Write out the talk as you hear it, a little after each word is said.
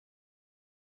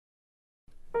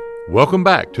Welcome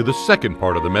back to the second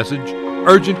part of the message,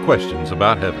 Urgent Questions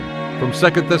About Heaven, from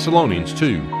 2 Thessalonians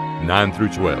 2, 9 through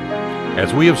 12.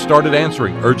 As we have started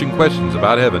answering urgent questions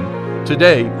about heaven,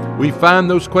 today we find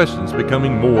those questions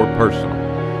becoming more personal.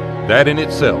 That in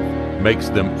itself makes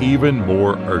them even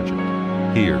more urgent.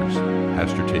 Here's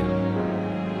Pastor Tim.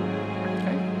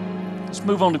 Okay. Let's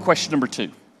move on to question number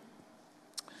 2.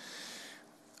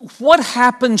 What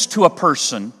happens to a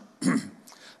person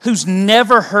who's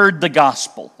never heard the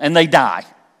gospel and they die?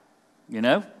 You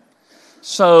know?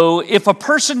 So if a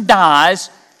person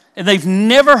dies and they've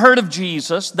never heard of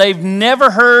Jesus, they've never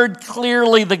heard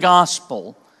clearly the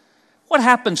gospel, what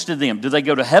happens to them? Do they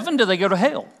go to heaven? Do they go to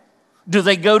hell? Do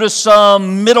they go to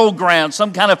some middle ground,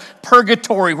 some kind of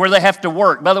purgatory where they have to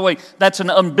work? By the way, that's an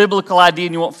unbiblical idea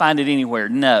and you won't find it anywhere.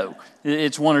 No,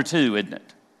 it's one or two, isn't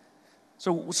it?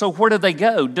 So where do they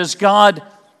go?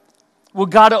 Will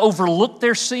God overlook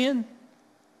their sin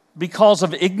because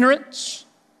of ignorance?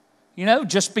 You know,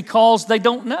 just because they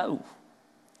don't know.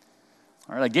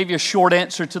 All right, I gave you a short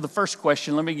answer to the first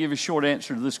question. Let me give you a short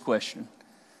answer to this question.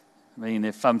 I mean,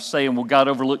 if I'm saying, will God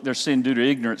overlook their sin due to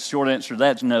ignorance, short answer to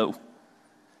that's no.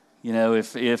 You know,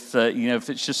 if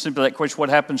it's just simply that question, what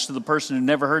happens to the person who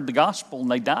never heard the gospel and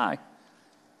they die?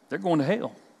 They're going to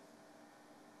hell.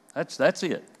 That's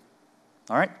it.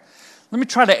 All right? Let me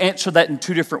try to answer that in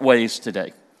two different ways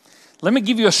today. Let me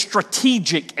give you a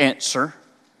strategic answer,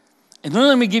 and then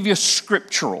let me give you a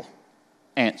scriptural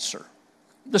answer.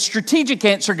 The strategic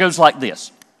answer goes like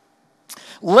this.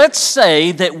 Let's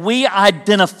say that we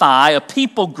identify a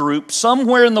people group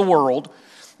somewhere in the world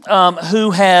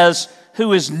who has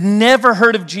never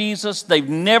heard of Jesus. They've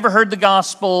never heard the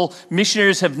gospel.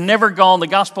 Missionaries have never gone. The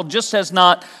gospel just has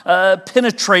not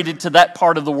penetrated to that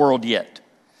part of the world yet.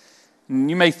 And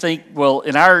you may think, well,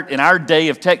 in our day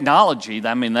of technology,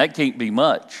 I mean, that can't be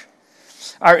much.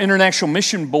 Our International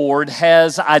Mission Board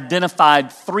has identified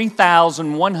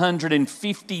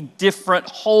 3,150 different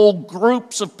whole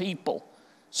groups of people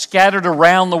scattered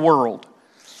around the world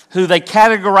who they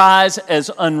categorize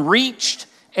as unreached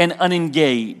and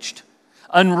unengaged.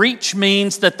 Unreached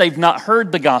means that they've not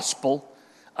heard the gospel.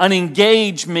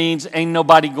 Unengaged means ain't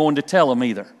nobody going to tell them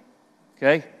either.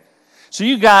 Okay? So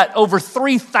you got over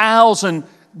 3,000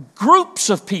 groups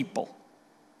of people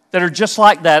that are just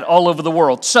like that all over the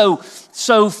world. So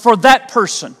for that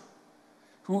person,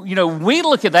 you know, we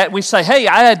look at that and we say, hey,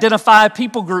 I identify a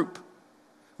people group.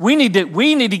 We need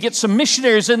to get some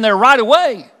missionaries in there right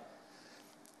away.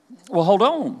 Well, hold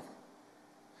on.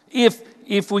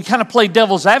 If we kind of play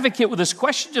devil's advocate with this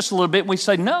question just a little bit, we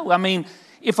say, no, I mean,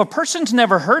 if a person's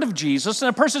never heard of Jesus and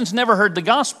a person's never heard the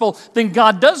gospel, then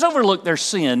God does overlook their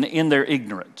sin in their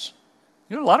ignorance.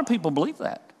 You know, a lot of people believe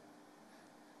that.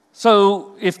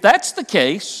 So if that's the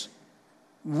case,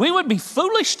 we would be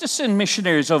foolish to send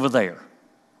missionaries over there,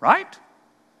 right?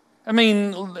 I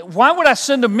mean, why would I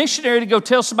send a missionary to go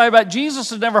tell somebody about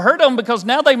Jesus who's never heard of him? Because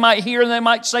now they might hear and they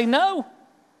might say no.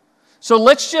 So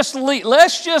let's just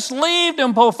leave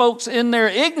them poor folks in their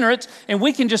ignorance, and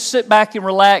we can just sit back and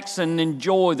relax and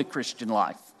enjoy the Christian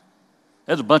life.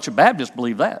 There's a bunch of Baptists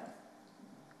believe that.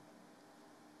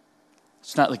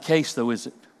 It's not the case, though, is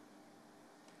it?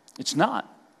 It's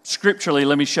not. Scripturally,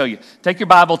 let me show you. Take your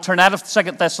Bible, turn out of 2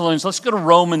 Thessalonians. Let's go to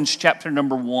Romans chapter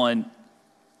number 1.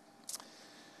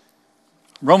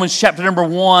 Romans chapter number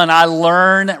 1, I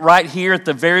learn right here at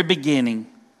the very beginning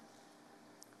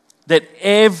that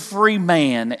every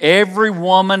man, every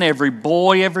woman, every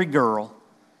boy, every girl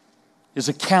is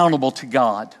accountable to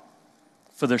God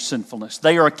for their sinfulness.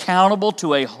 They are accountable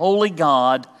to a holy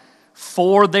God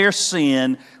for their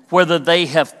sin, whether they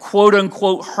have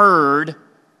quote-unquote heard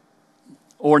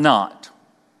or not.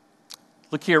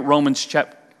 Look here at Romans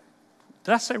chapter...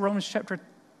 Did I say Romans chapter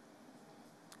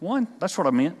 1? That's what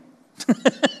I meant.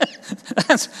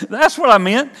 That's what I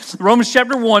meant. Romans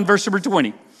chapter 1, verse number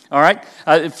 20. All right?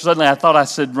 Suddenly I thought I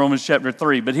said Romans chapter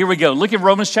 3, but here we go. Look at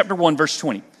Romans chapter 1, verse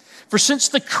 20. For since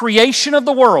the creation of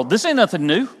the world, this ain't nothing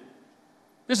new.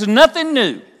 This is nothing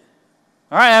new.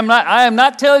 All right, I am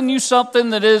not telling you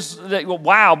something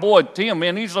wow, boy, Tim,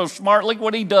 man, he's so smart. Look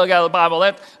what he dug out of the Bible.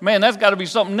 That's got to be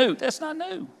something new. That's not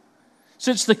new.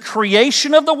 Since the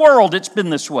creation of the world, it's been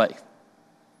this way.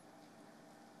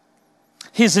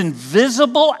 His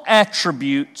invisible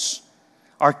attributes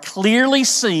are clearly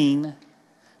seen,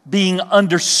 being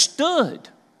understood.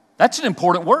 That's an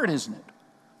important word, isn't it?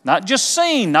 Not just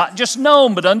seen, not just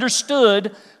known, but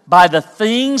understood by the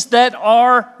things that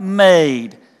are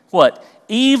made. What?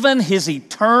 Even his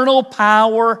eternal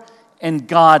power and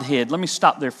Godhead. Let me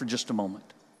stop there for just a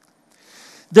moment.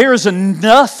 There is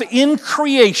enough in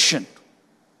creation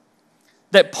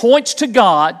that points to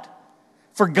God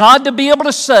for God to be able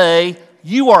to say,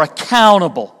 you are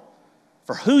accountable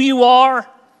for who you are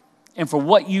and for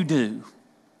what you do.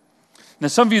 Now,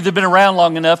 some of you that have been around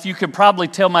long enough, you could probably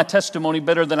tell my testimony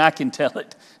better than I can tell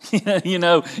it. You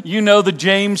know the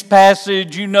James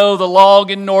passage, you know the log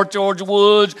in North Georgia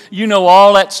woods, you know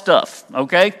all that stuff,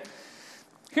 okay?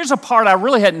 Here's a part I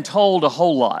really hadn't told a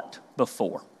whole lot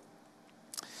before.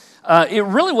 It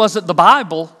really wasn't the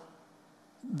Bible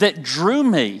that drew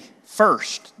me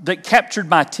first, that captured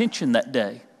my attention that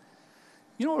day.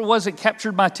 You know what it was that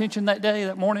captured my attention that day,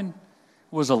 that morning?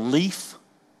 It was a leaf.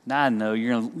 Now I know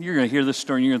you're gonna hear this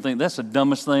story and you're gonna think that's the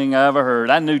dumbest thing I ever heard.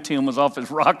 I knew Tim was off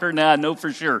his rocker. Now I know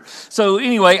for sure. So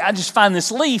anyway, I just find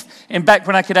this leaf, and back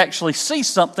when I could actually see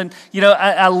something,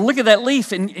 I look at that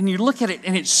leaf and you look at it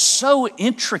and it's so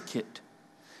intricate.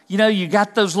 You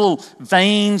got those little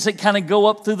veins that kind of go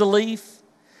up through the leaf,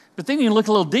 but then you look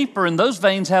a little deeper and those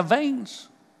veins have veins,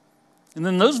 and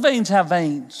then those veins have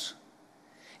veins,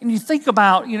 and you think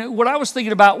about what I was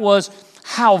thinking about was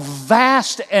how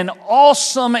vast and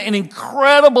awesome and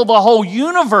incredible the whole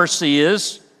universe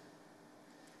is.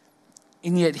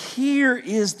 And yet here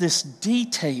is this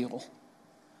detail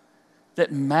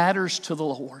that matters to the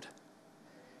Lord.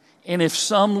 And if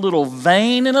some little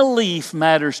vein in a leaf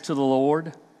matters to the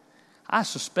Lord, I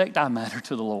suspect I matter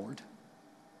to the Lord.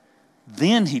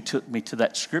 Then he took me to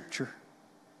that scripture.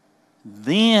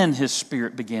 Then his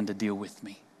Spirit began to deal with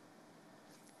me.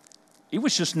 It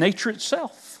was just nature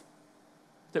itself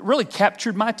that really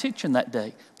captured my attention that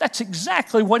day. That's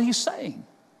exactly what he's saying.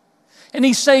 And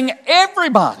he's saying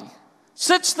everybody,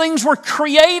 since things were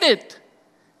created,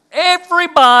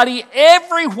 everybody,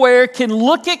 everywhere can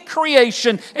look at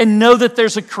creation and know that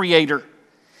there's a creator.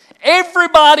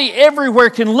 Everybody, everywhere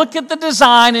can look at the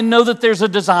design and know that there's a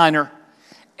designer.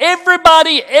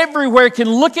 Everybody, everywhere can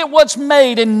look at what's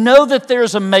made and know that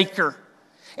there's a maker.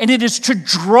 And it is to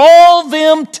draw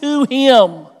them to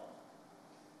him.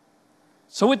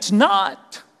 So it's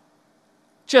not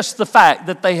just the fact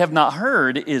that they have not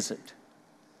heard, is it?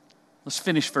 Let's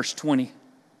finish verse 20.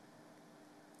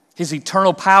 His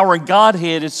eternal power and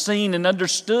Godhead is seen and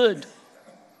understood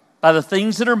by the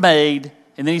things that are made.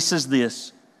 And then he says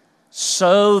this,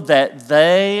 so that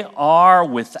they are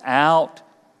without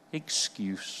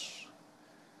excuse.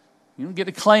 You don't get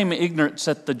to claim ignorance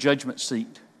at the judgment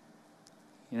seat.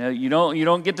 You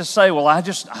don't get to say, well, I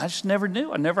just never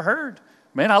knew. I never heard.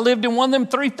 Man, I lived in one of them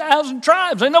 3,000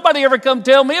 tribes. Ain't nobody ever come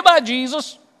tell me about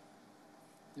Jesus.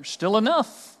 There's still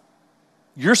enough.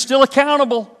 You're still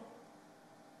accountable.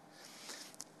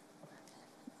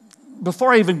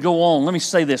 Before I even go on, let me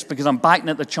say this because I'm biting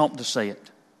at the chomp to say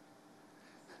it.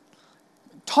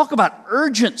 Talk about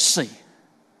urgency.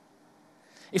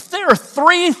 If there are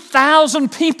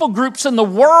 3,000 people groups in the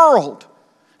world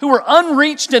who are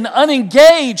unreached and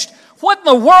unengaged, what in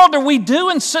the world are we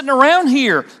doing sitting around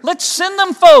here? Let's send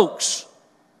them folks.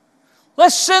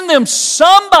 Let's send them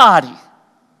somebody.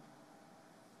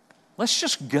 Let's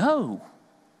just go.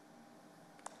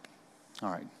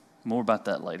 All right, more about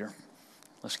that later.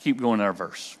 Let's keep going in our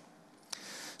verse.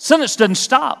 Sentence doesn't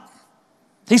stop.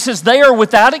 He says they are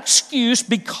without excuse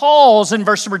because, in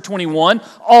verse number 21,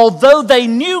 although they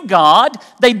knew God,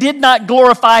 they did not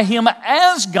glorify him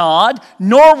as God,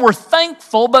 nor were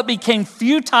thankful, but became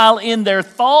futile in their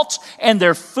thoughts, and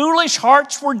their foolish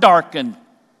hearts were darkened.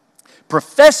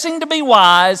 Professing to be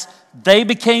wise, they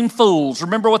became fools.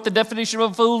 Remember what the definition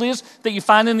of a fool is that you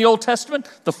find in the Old Testament?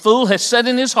 The fool has said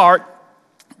in his heart,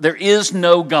 there is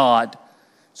no God.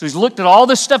 So he's looked at all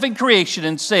this stuff in creation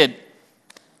and said,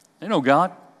 there's no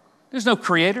God. There's no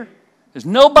creator. There's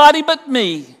nobody but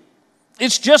me.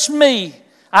 It's just me.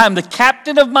 I am the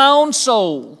captain of my own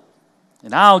soul.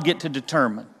 And I'll get to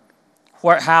determine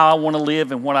how I want to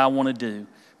live and what I want to do.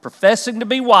 Professing to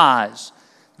be wise,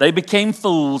 they became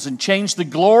fools and changed the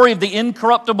glory of the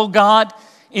incorruptible God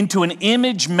into an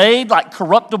image made like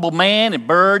corruptible man and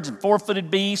birds and four-footed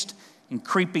beasts and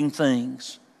creeping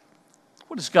things.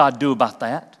 What does God do about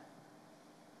that?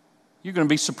 You're going to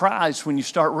be surprised when you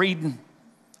start reading.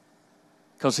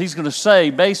 Because he's going to say,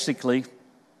 basically,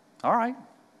 all right,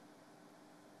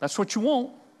 that's what you want.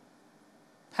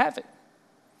 Have it.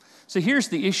 So here's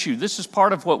the issue. This is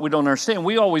part of what we don't understand.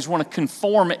 We always want to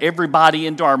conform everybody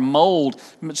into our mold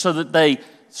so that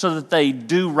they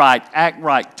do right, act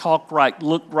right, talk right,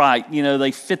 look right.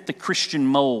 They fit the Christian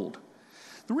mold.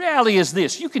 The reality is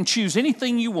this. You can choose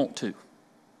anything you want to.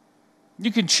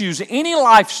 You can choose any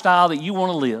lifestyle that you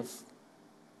want to live.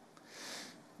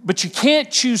 But you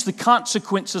can't choose the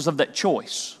consequences of that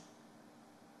choice.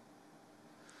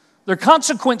 There are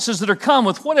consequences that are come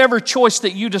with whatever choice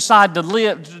that you decide to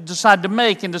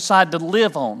make and decide to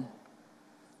live on.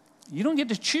 You don't get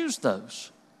to choose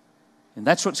those. And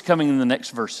that's what's coming in the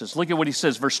next verses. Look at what he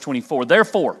says, verse 24.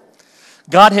 Therefore,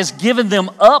 God has given them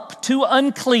up to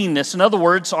uncleanness. In other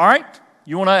words, all right,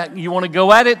 you want to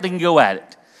go at it, then go at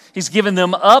it. He's given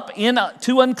them up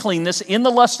to uncleanness in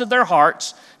the lust of their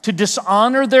hearts to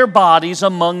dishonor their bodies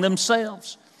among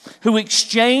themselves, who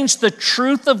exchanged the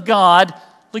truth of God.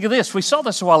 Look at this. We saw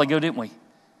this a while ago, didn't we?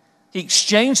 He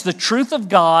exchanged the truth of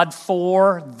God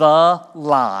for the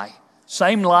lie.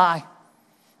 Same lie.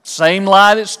 Same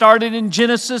lie that started in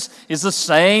Genesis is the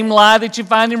same lie that you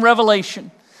find in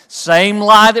Revelation. Same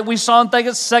lie that we saw in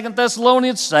 2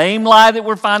 Thessalonians. Same lie that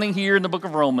we're finding here in the book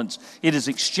of Romans. It is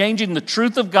exchanging the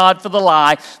truth of God for the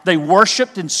lie. They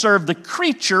worshiped and served the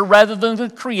creature rather than the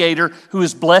Creator, who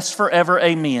is blessed forever.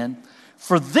 Amen.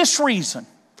 For this reason,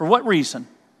 for what reason?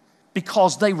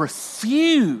 Because they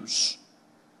refuse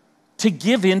to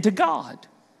give in to God.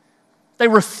 They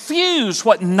refuse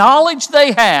what knowledge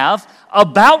they have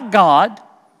about God,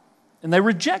 and they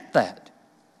reject that.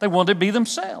 They want to be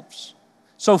themselves.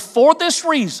 So for this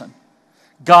reason,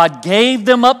 God gave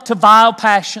them up to vile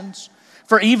passions,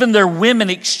 for even their women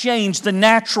exchanged the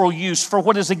natural use for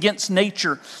what is against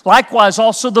nature. Likewise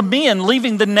also the men,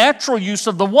 leaving the natural use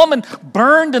of the woman,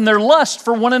 burned in their lust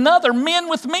for one another, men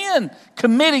with men,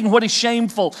 committing what is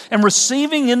shameful, and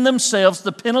receiving in themselves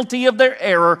the penalty of their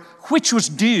error, which was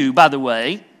due, by the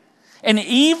way. And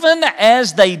even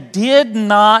as they did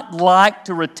not like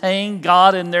to retain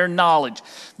God in their knowledge.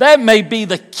 That may be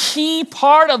the key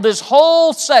part of this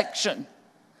whole section.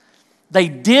 They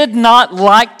did not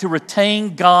like to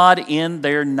retain God in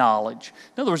their knowledge.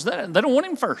 In other words, they don't want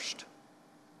Him first.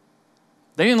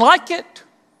 They didn't like it.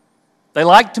 They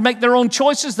like to make their own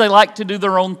choices. They like to do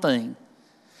their own thing.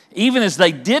 Even as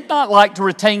they did not like to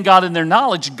retain God in their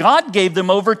knowledge, God gave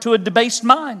them over to a debased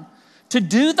mind to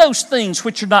do those things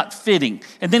which are not fitting.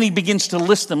 And then He begins to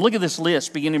list them. Look at this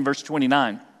list, beginning in verse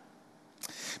 29.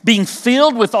 Being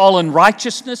filled with all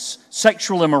unrighteousness,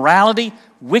 sexual immorality,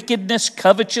 wickedness,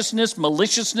 covetousness,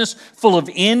 maliciousness, full of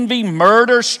envy,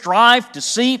 murder, strife,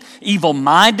 deceit,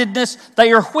 evil-mindedness.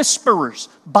 They are whisperers,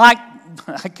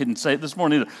 I couldn't say it this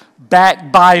morning either.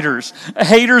 Backbiters,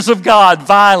 haters of God,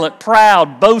 violent,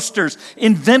 proud, boasters,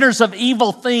 inventors of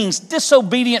evil things,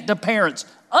 disobedient to parents,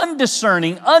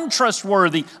 undiscerning,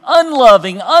 untrustworthy,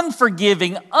 unloving,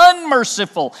 unforgiving,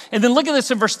 unmerciful. And then look at this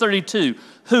in verse 32.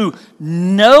 Who,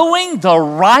 knowing the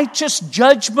righteous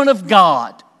judgment of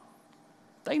God,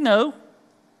 they know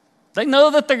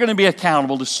that they're going to be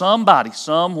accountable to somebody,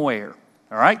 somewhere.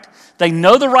 All right? They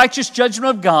know the righteous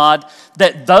judgment of God,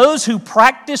 that those who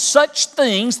practice such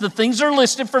things, the things are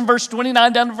listed from verse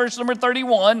 29 down to verse number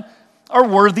 31, are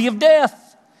worthy of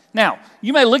death. Now,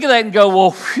 you may look at that and go,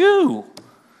 well, phew.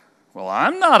 Well,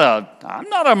 I'm not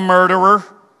a murderer,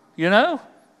 you know?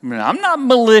 I mean, I'm not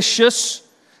malicious.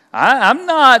 I'm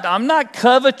not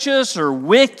covetous or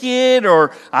wicked,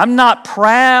 or I'm not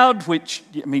proud, which,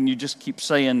 I mean, you just keep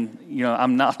saying, you know,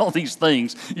 I'm not all these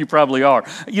things. You probably are.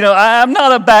 You know, I'm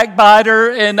not a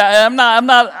backbiter, and I'm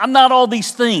not all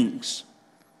these things.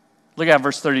 Look how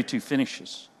verse 32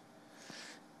 finishes.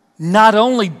 Not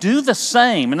only do the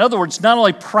same, in other words, not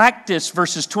only practice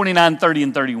verses 29, 30,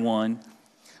 and 31,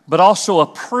 but also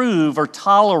approve or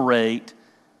tolerate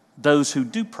those who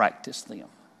do practice them.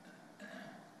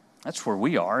 That's where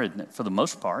we are, isn't it, for the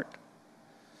most part?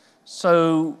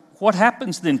 So what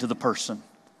happens then to the person?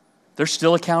 They're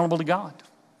still accountable to God.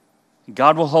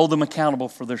 God will hold them accountable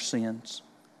for their sins.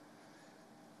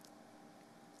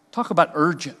 Talk about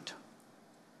urgent.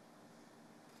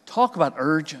 Talk about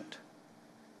urgent.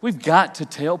 We've got to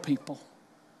tell people.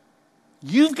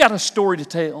 You've got a story to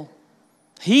tell.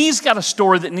 He's got a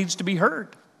story that needs to be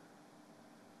heard.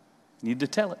 You need to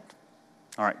tell it.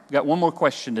 All right, we've got one more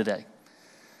question today.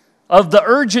 Of the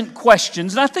urgent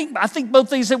questions, and I think both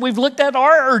these that we've looked at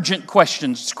are urgent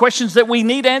questions, questions that we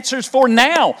need answers for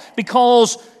now,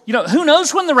 because, you know, who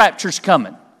knows when the rapture's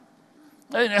coming?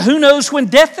 Who knows when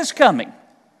death is coming?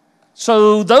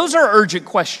 So those are urgent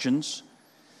questions.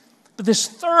 But this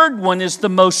third one is the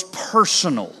most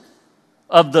personal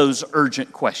of those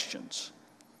urgent questions.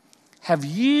 Have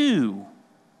you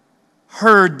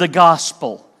heard the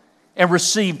gospel and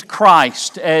received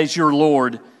Christ as your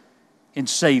Lord and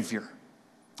Savior?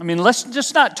 I mean, let's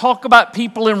just not talk about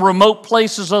people in remote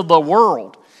places of the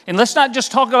world. And let's not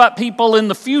just talk about people in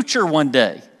the future one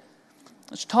day.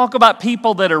 Let's talk about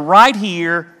people that are right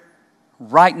here,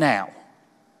 right now.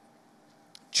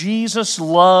 Jesus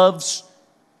loves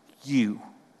you.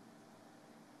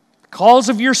 Because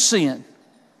of your sin,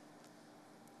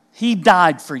 He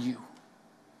died for you.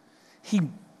 He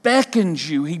beckons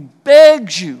you, He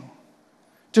begs you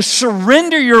to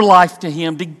surrender your life to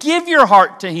Him, to give your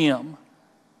heart to Him.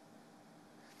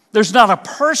 There's not a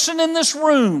person in this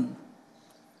room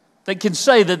that can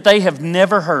say that they have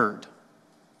never heard.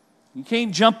 You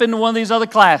can't jump into one of these other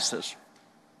classes.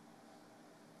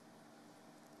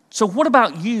 So what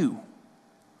about you?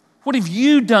 What have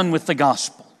you done with the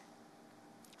gospel?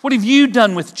 What have you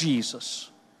done with Jesus?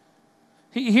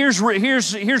 Here's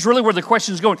really where the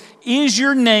question is going. Is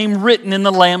your name written in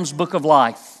the Lamb's Book of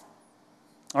Life?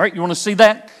 All right, you want to see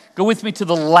that? Go with me to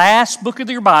the last book of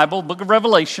your Bible, book of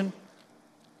Revelation.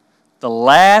 The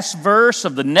last verse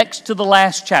of the next to the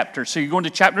last chapter. So you're going to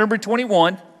chapter number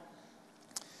 21.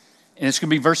 And it's going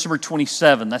to be verse number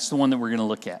 27. That's the one that we're going to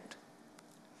look at.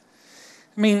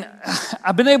 I mean,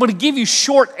 I've been able to give you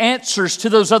short answers to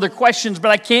those other questions,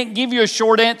 but I can't give you a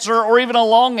short answer or even a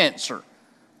long answer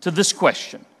to this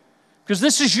question. Because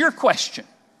this is your question.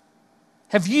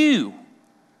 Have you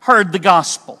heard the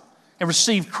gospel and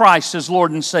received Christ as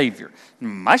Lord and Savior?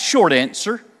 My short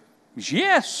answer is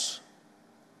yes.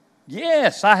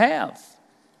 Yes, I have.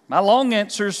 My long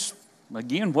answer is,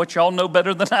 again, what y'all know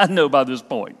better than I know by this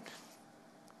point.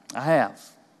 I have.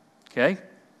 Okay?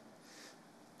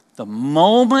 The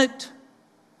moment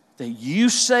that you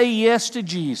say yes to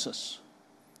Jesus,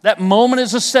 that moment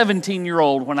as a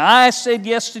 17-year-old when I said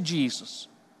yes to Jesus,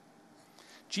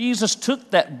 Jesus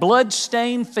took that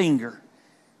blood-stained finger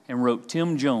and wrote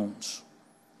Tim Jones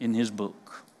in his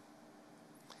book.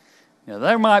 Now,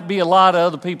 there might be a lot of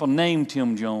other people named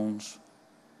Tim Jones,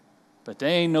 but there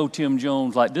ain't no Tim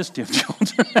Jones like this Tim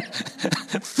Jones.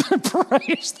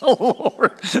 Praise the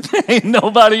Lord. There ain't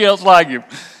nobody else like him.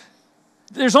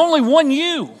 There's only one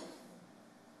you.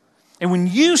 And when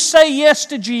you say yes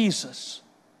to Jesus,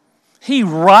 He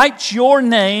writes your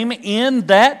name in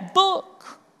that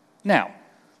book. Now,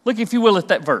 look, if you will, at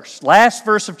that verse. Last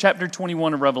verse of chapter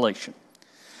 21 of Revelation.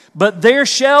 But there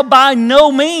shall by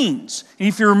no means,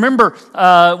 if you remember,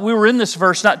 we were in this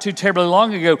verse not too terribly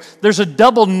long ago, there's a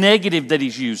double negative that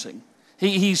he's using.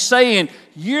 He's saying,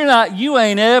 you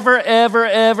ain't ever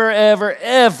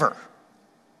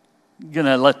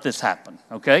gonna let this happen,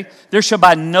 okay? There shall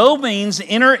by no means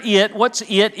enter it. What's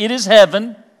it? It is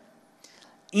heaven.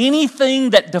 Anything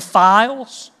that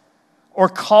defiles or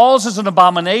causes an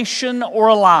abomination or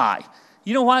a lie.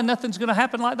 You know why nothing's gonna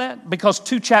happen like that? Because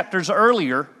 2 chapters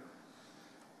earlier,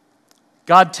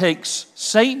 God takes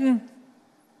Satan,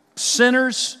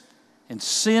 sinners, and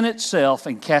sin itself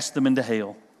and casts them into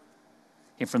hell.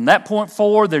 And from that point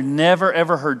forward, they're never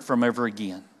ever heard from ever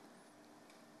again.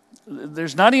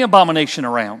 There's not any abomination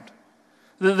around.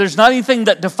 There's not anything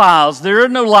that defiles. There are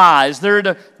no lies.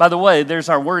 By the way, there's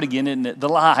our word again, isn't it? The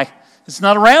lie. It's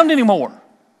not around anymore.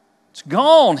 It's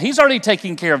gone. He's already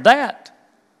taken care of that.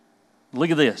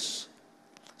 Look at this.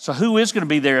 So who is going to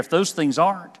be there if those things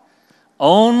aren't?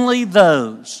 Only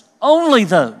those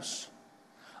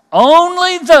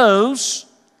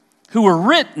who were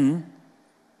written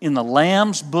in the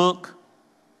Lamb's Book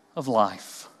of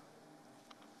Life.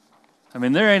 I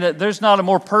mean, there's not a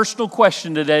more personal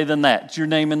question today than that. It's your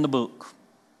name in the book.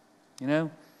 You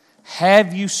know?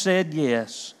 Have you said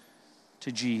yes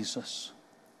to Jesus?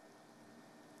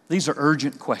 These are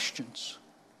urgent questions.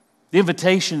 The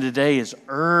invitation today is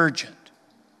urgent.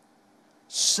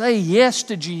 Say yes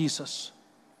to Jesus.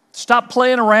 Stop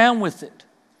playing around with it.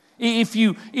 If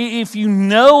you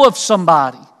know of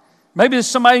somebody, maybe it's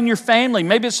somebody in your family.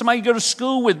 Maybe it's somebody you go to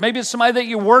school with. Maybe it's somebody that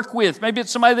you work with. Maybe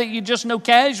it's somebody that you just know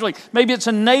casually. Maybe it's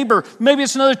a neighbor. Maybe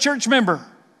it's another church member.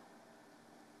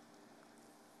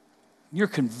 You're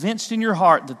convinced in your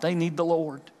heart that they need the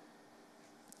Lord.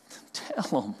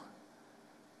 Tell them.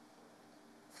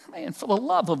 Man, for the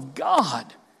love of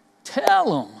God,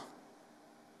 tell them.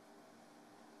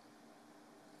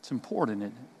 It's important,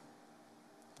 isn't it?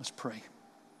 Let's pray.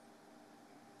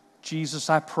 Jesus,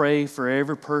 I pray for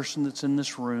every person that's in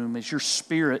this room as your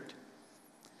Spirit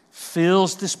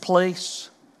fills this place,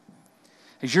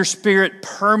 as your Spirit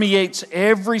permeates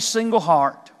every single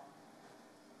heart.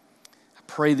 I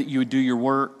pray that you would do your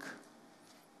work,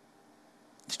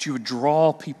 that you would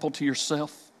draw people to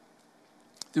yourself,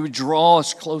 that you would draw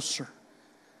us closer,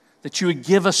 that you would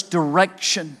give us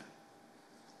direction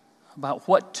about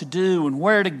what to do and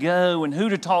where to go and who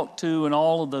to talk to and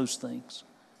all of those things.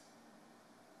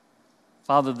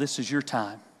 Father, this is your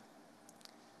time.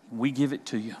 We give it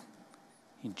to you.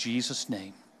 In Jesus'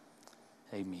 name,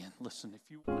 amen. Listen,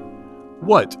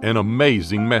 What an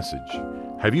amazing message.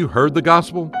 Have you heard the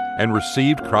gospel and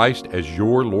received Christ as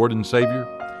your Lord and Savior?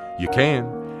 You can,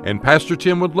 and Pastor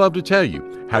Tim would love to tell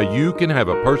you how you can have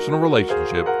a personal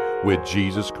relationship with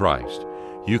Jesus Christ.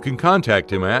 You can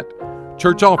contact him at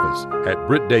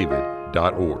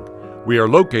churchoffice@brittdavid.org, We are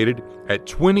located at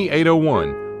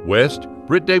 2801 West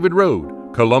Britt David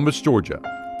Road, Columbus, Georgia,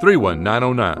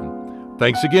 31909.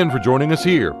 Thanks again for joining us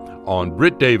here on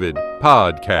Britt David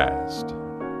Podcast.